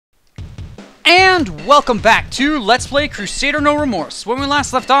And welcome back to Let's Play Crusader No Remorse. When we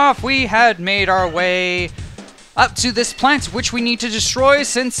last left off, we had made our way up to this plant, which we need to destroy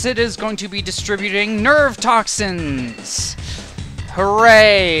since it is going to be distributing nerve toxins.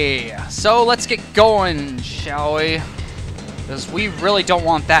 Hooray! So let's get going, shall we? Because we really don't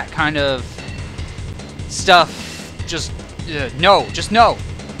want that kind of stuff. Just no.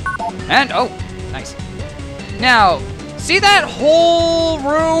 And, oh, nice. Now, see that whole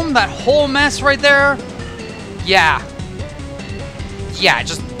room, that whole mess right there? Yeah,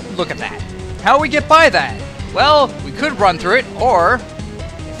 just look at that. How do we get by that? Well, we could run through it, or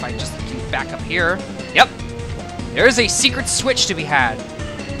if I just keep back up here, yep, there's a secret switch to be had.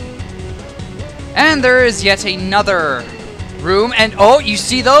 And there is yet another room, and oh, you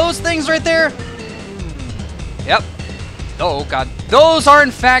see those things right there? Yep. Oh, God. Those are, in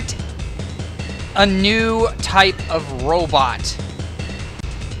fact, a new type of robot.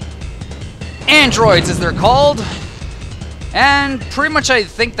 Androids, as they're called. And pretty much I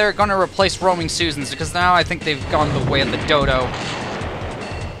think they're going to replace roaming Susans, because now I think they've gone the way of the dodo.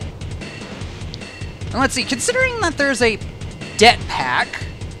 And let's see, considering that there's a det pack,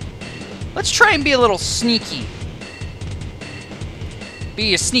 let's try and be a little sneaky.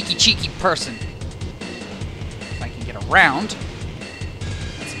 Be a sneaky, cheeky person. If I can get around.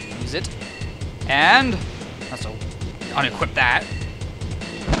 Let's use it. And also unequip that.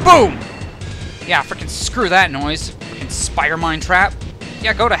 Boom! Yeah, frickin' screw that noise. Frickin' spider mine trap.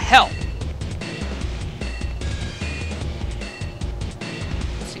 Yeah, go to hell.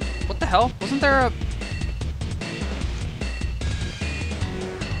 Let's see. What the hell? Wasn't there a...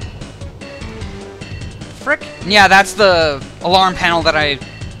 Frick? Yeah, that's the alarm panel that I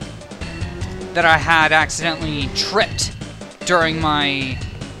had accidentally tripped during my...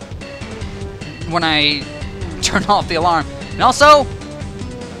 when I turn off the alarm. And also,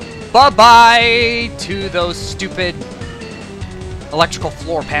 bye-bye to those stupid electrical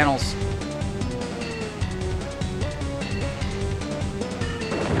floor panels.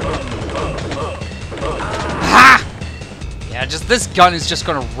 Ha! Yeah, just this gun is just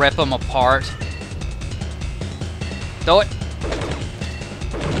gonna rip them apart. Though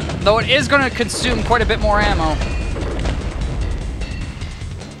it is gonna consume quite a bit more ammo.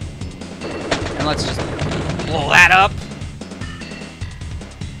 And let's just blow that up.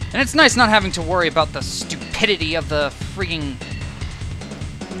 And it's nice not having to worry about the stupidity of the freaking...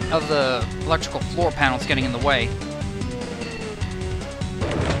 of the electrical floor panels getting in the way.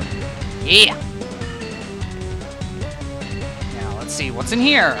 Yeah! Now, let's see what's in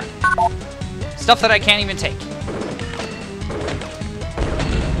here. Stuff that I can't even take.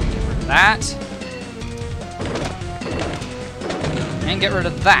 That. And get rid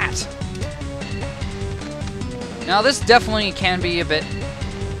of that. Now, this definitely can be a bit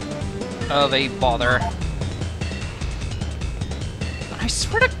of a bother. But I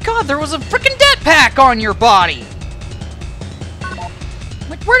swear to God, there was a frickin' det pack on your body!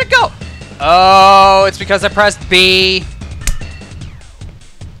 Like, where'd it go? Oh, it's because I pressed B.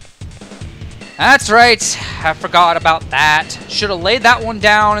 That's right, I forgot about that. Should have laid that one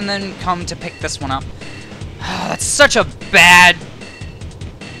down and then come to pick this one up. That's such a bad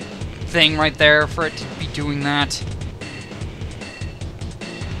thing right there for it to be doing that.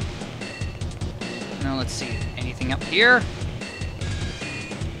 Now let's see, anything up here?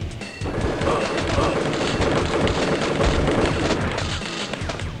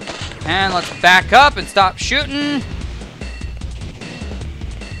 And let's back up and stop shooting.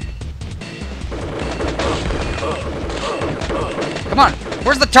 Come on,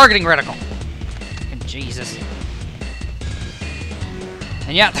 where's the targeting reticle? Jesus.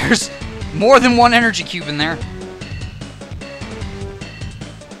 And yeah, there's more than one energy cube in there.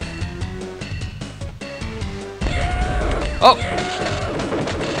 Oh!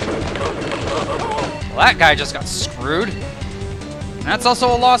 Well, that guy just got screwed. And that's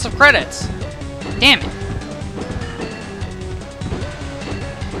also a loss of credits. Damn it.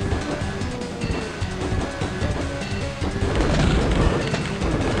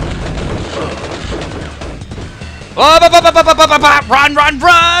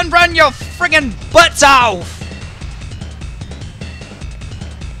 Run your friggin' butts off!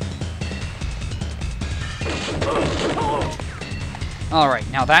 Alright,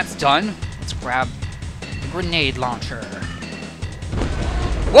 now that's done. Let's grab the grenade launcher.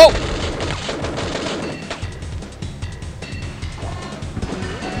 Whoa!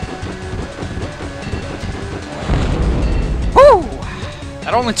 Whew!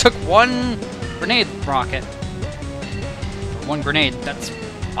 That only took one grenade rocket. One grenade. That's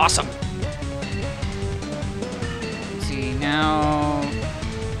awesome. Let's see now.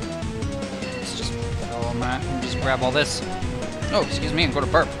 that. Let me just grab all this. Oh, excuse me, and go to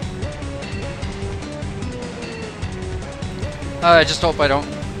burp. I just hope I don't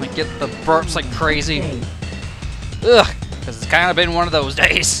like get the burps like crazy. Ugh, because it's kind of been one of those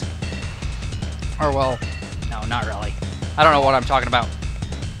days. Or well, no, not really. I don't know what I'm talking about.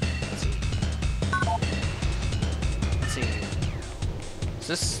 Let's see. Let's see. Is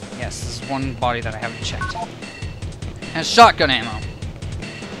this? Yes, this is one body that I haven't checked. Has shotgun ammo.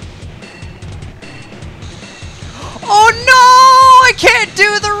 Oh no! I can't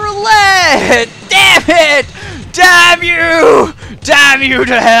do the roulette! Damn it! Damn you! Damn you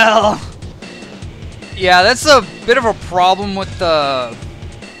to hell! Yeah, that's a bit of a problem with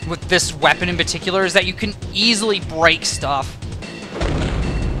this weapon in particular, is that you can easily break stuff.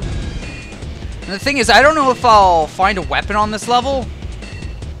 And the thing is, I don't know if I'll find a weapon on this level,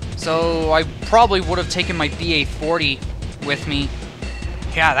 so I probably would have taken my BA-40 with me.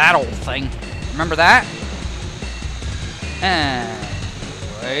 Yeah, that old thing. Remember that?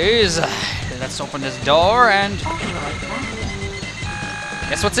 Anyways, let's open this door and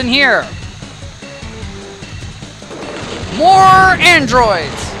guess what's in here? More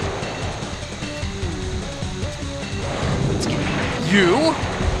androids! Let's get you.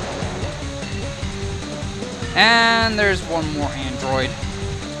 And there's one more android.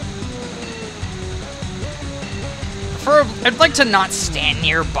 I'd like to not stand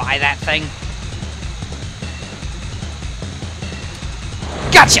nearby that thing.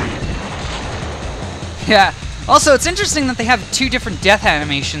 Gotcha! Yeah. Also, it's interesting that they have 2 different death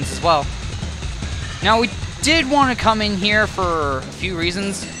animations as well. Now, we did want to come in here for a few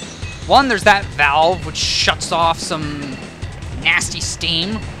reasons. One, there's that valve which shuts off some nasty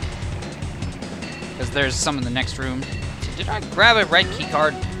steam. Because there's some in the next room. So did I grab a red key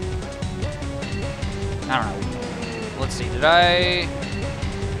card? I don't know. Let's see, do I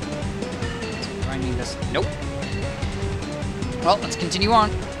need this? Nope. Well, let's continue on.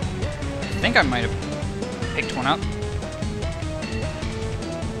 I think I might have picked one up.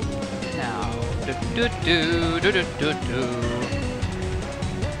 Now,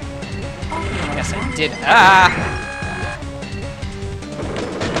 Yes, I did. Ah!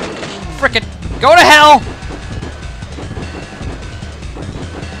 Frickin'! Go to hell!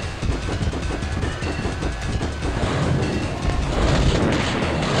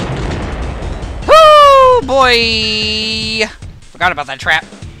 Woo, boy! Forgot about that trap.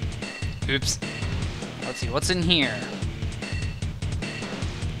 Oops. Let's see, what's in here?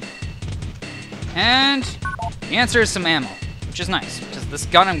 And the answer is some ammo, which is nice, because this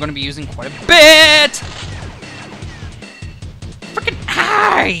gun I'm going to be using quite a bit! Frickin'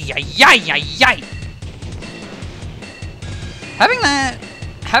 ay, ay, ay, ay, ay.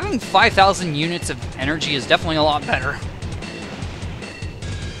 Having 5,000 units of energy is definitely a lot better.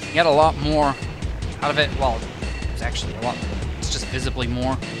 You get a lot more out of it. Well, it's actually a lot. It's just visibly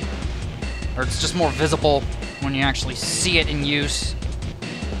more. Or it's just more visible when you actually see it in use.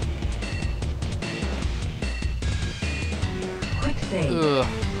 Ugh.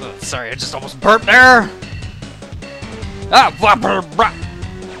 Ugh, sorry, I just almost burped there. Ah, blah, blah, blah.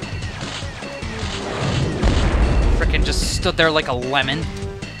 Frickin' just stood there like a lemon.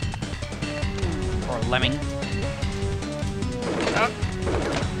 Or a lemming.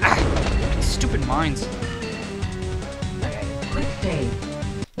 Stupid mines. Okay.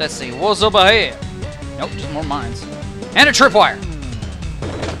 Let's see, what's up ahead? Nope, just more mines. And a tripwire!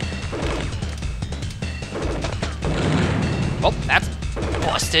 Oh, that's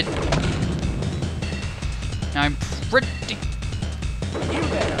busted. Now I'm pretty...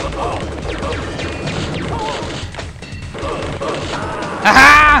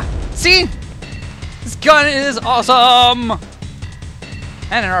 Aha! See? This gun is awesome!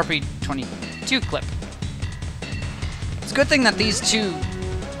 And an RP-22 clip. It's a good thing that these two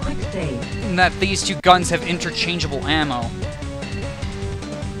guns have interchangeable ammo.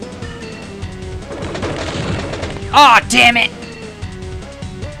 Aw, damn it!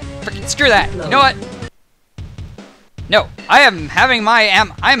 Frickin' screw that. You know what? No, I am having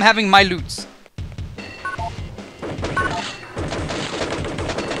my loots.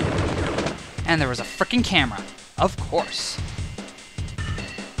 And there was a frickin' camera. Of course.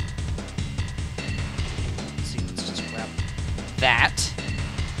 Let's see, let's just grab that.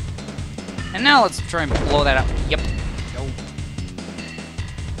 And now let's try and blow that up. Yep. Go.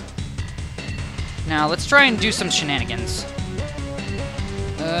 Now let's try and do some shenanigans.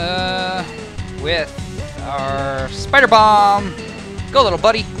 With our spider bomb. Go, little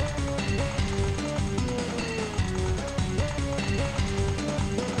buddy.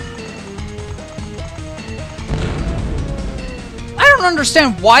 I don't don't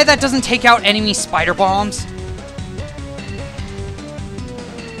understand why that doesn't take out enemy spider bombs.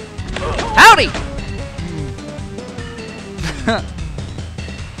 Howdy!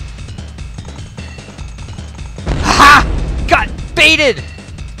 Ha! Got baited!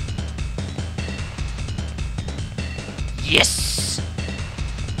 Yes!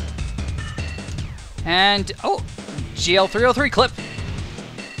 And, oh, GL303 clip.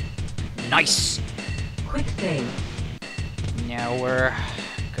 Nice. Quick save. Now we're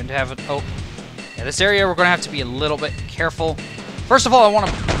going to have it. Oh, yeah, this area we're going to have to be a little bit careful. First of all, I want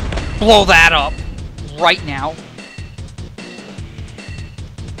to blow that up right now.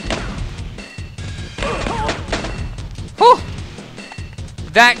 Whew!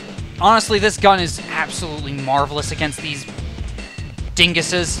 That, honestly, this gun is absolutely marvelous against these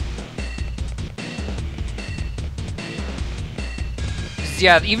dinguses.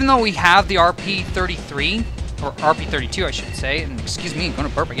 Yeah, even though we have the RP-33, or RP-32 I should say, and excuse me, I'm gonna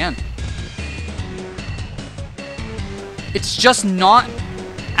burp again. It's just not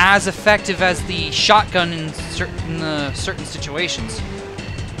as effective as the shotgun in certain situations.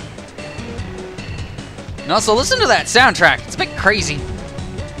 And also, listen to that soundtrack. It's a bit crazy.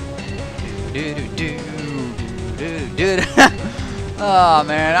 Oh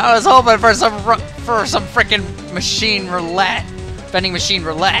man, I was hoping for some freaking machine roulette. Vending machine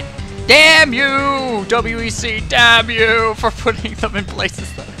roulette. Damn you, WEC, damn you for putting them in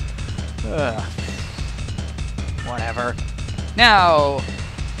places. Whatever. Now,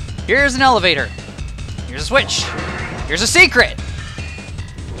 here's an elevator. Here's a switch. Here's a secret.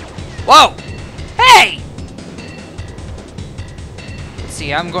 Whoa! Hey! Let's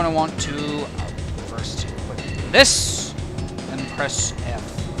see, I'm going to want to first equip this, then press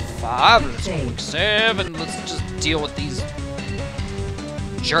F5. Let's quick save, and let's just deal with these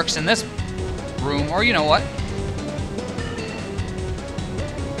jerks in this room, or you know what?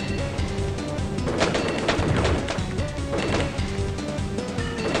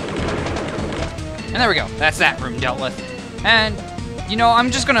 And there we go. That's that room dealt with. And, you know, I'm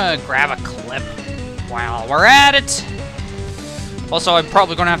just gonna grab a clip while we're at it. Also, I'm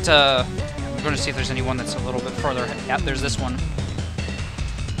probably gonna have to... I'm gonna see if there's anyone that's a little bit further ahead. Yep, there's this one.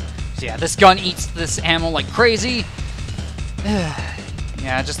 So yeah, this gun eats this ammo like crazy.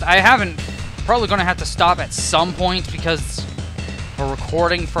 Yeah, I haven't... Probably gonna have to stop at some point because we're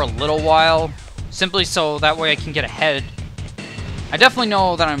recording for a little while. Simply so that way I can get ahead. I definitely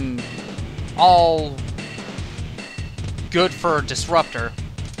know that I'm all good for a disruptor.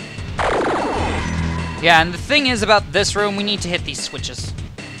 Yeah, and the thing is about this room, we need to hit these switches.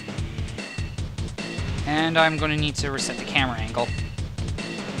 And I'm gonna need to reset the camera angle.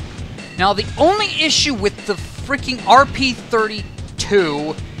 Now, the only issue with the freaking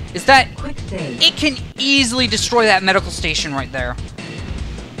RP-32 is that it can easily destroy that medical station right there.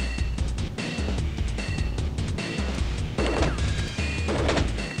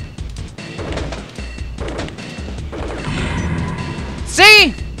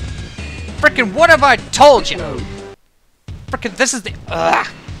 See? Frickin' what have I told you? Frickin' this is the... Ugh.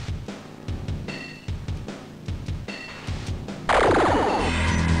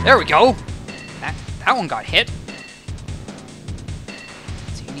 There we go. That one got hit.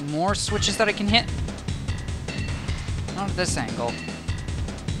 See any more switches that I can hit? Not at this angle.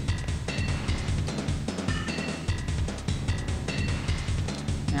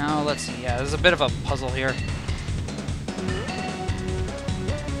 Now let's see. Yeah, there's a bit of a puzzle here.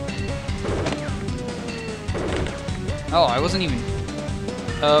 Oh, I wasn't even...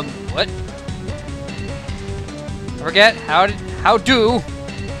 what? I forget. How do?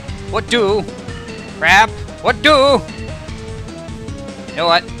 What do? Crap. What do? You know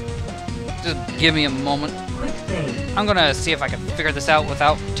what? Just give me a moment. I'm gonna see if I can figure this out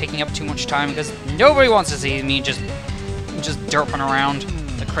without taking up too much time, because nobody wants to see me just derping around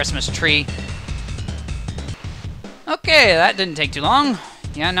the Christmas tree. Okay, that didn't take too long.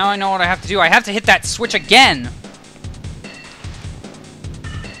 Yeah, now I know what I have to do. I have to hit that switch again.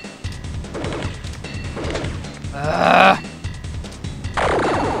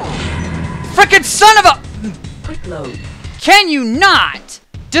 Frickin' son of a... Quick load. Can you not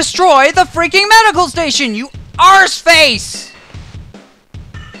destroy the freaking medical station, you arseface?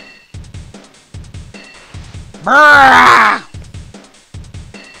 Brrrr!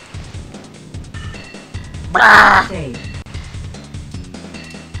 Brrrr!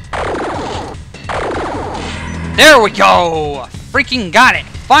 There we go! Freaking got it!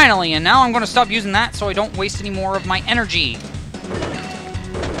 Finally, and now I'm gonna stop using that so I don't waste any more of my energy.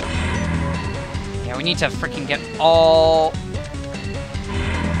 Yeah, we need to freaking get all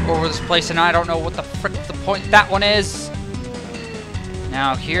over this place, and I don't know what the frick the point that one is.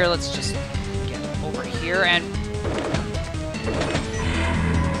 Now here, let's just get over here and...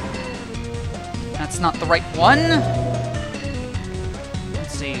 That's not the right one.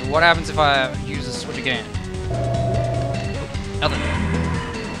 Let's see, what happens if I use the switch again? Oh, nothing.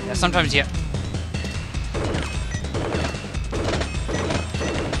 Yeah, sometimes you...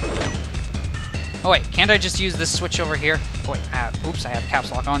 Oh wait, can't I just use this switch over here? Oh wait, oops, I have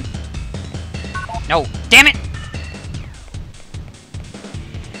caps lock on. No, damn it!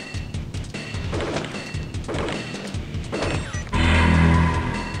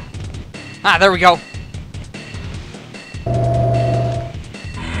 Ah, there we go.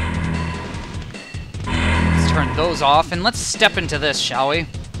 Let's turn those off and let's step into this, shall we?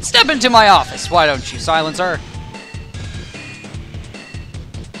 Step into my office, why don't you, Silencer?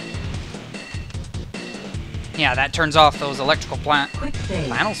 Yeah, that turns off those electrical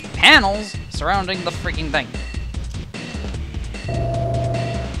panels surrounding the freaking thing.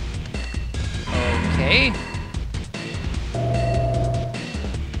 Okay.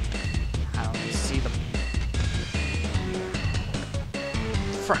 I don't see the...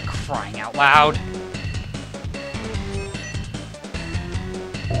 For crying out loud.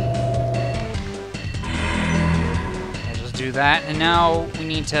 I'll just do that, and now we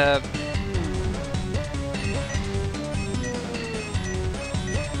need to...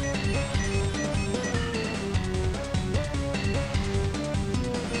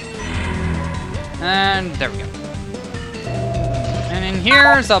 And there we go. And in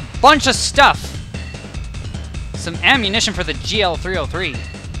here's a bunch of stuff. Some ammunition for the GL303.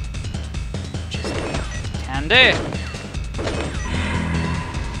 Which is handy.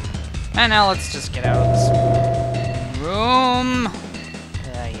 And now let's just get out of this room.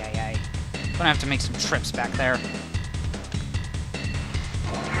 Gonna have to make some trips back there.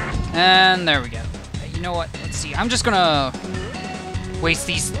 And there we go. You know what? Let's see. I'm just gonna waste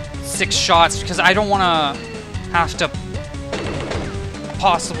these 6 shots because I don't want to have to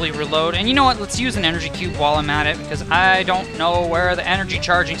possibly reload. And you know what? Let's use an energy cube while I'm at it because I don't know where the energy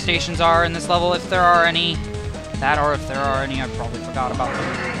charging stations are in this level, if there are any. That, or if there are any, I probably forgot about them.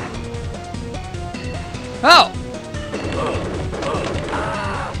 Oh!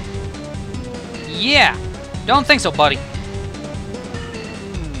 Yeah! Don't think so, buddy.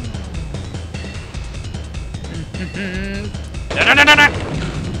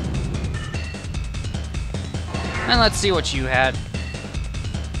 And let's see what you had.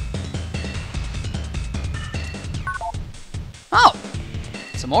 Oh!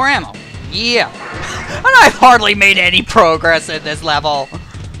 Some more ammo. Yeah! And I've hardly made any progress in this level.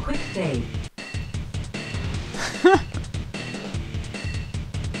 Quick save.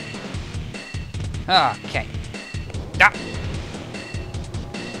 Okay. Ah.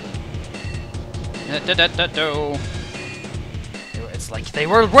 It's like they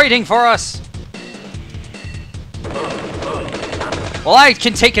were waiting for us. Well, I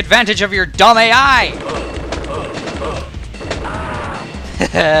can take advantage of your dumb AI!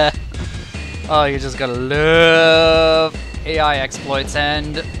 Oh, you just gotta love AI exploits,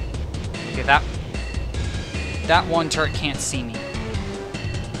 and... Okay, that one turret can't see me.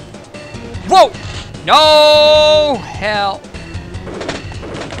 Whoa! No! Hell.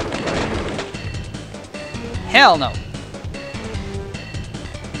 Hell no.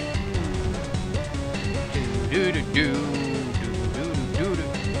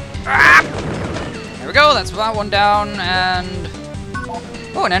 Ah! There we go, that's that one down, and...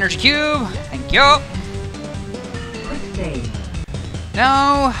 Oh, an energy cube! Thank you! Quick save.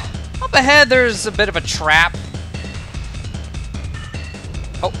 Now, up ahead there's a bit of a trap.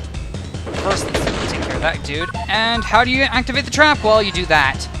 Oh, first let's take care of that dude. And how do you activate the trap? Well, you do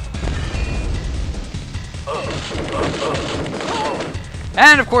that.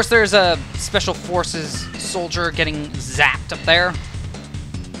 And of course there's a Special Forces soldier getting zapped up there.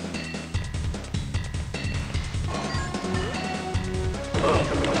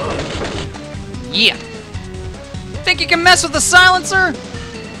 Yeah. Think you can mess with the silencer?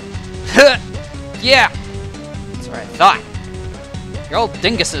 Yeah. That's what I thought. You're old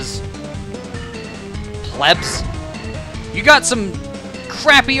dinguses. Plebs. You got some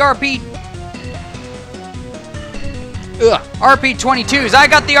crappy RP-22s. I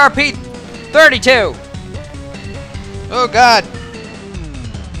got the RP-32. Oh, God.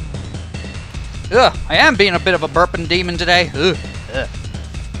 Ugh, I am being a bit of a burping demon today. Ugh. Ugh.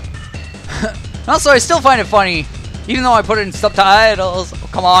 Also, I still find it funny, even though I put it in subtitles. Oh,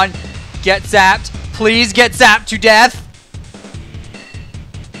 come on. Get zapped. Please get zapped to death.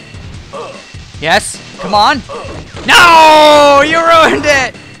 Yes. Come on. No! You ruined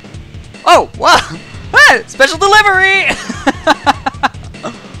it! Oh, well. Special delivery!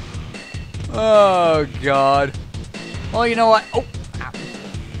 Oh, God. Well, you know what? Oh, ow.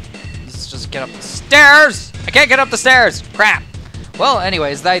 Let's just get up the stairs. I can't get up the stairs. Crap. Well,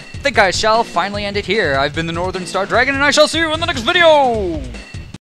 anyways, I think I shall finally end it here. I've been the Northern Star Dragon, and I shall see you in the next video.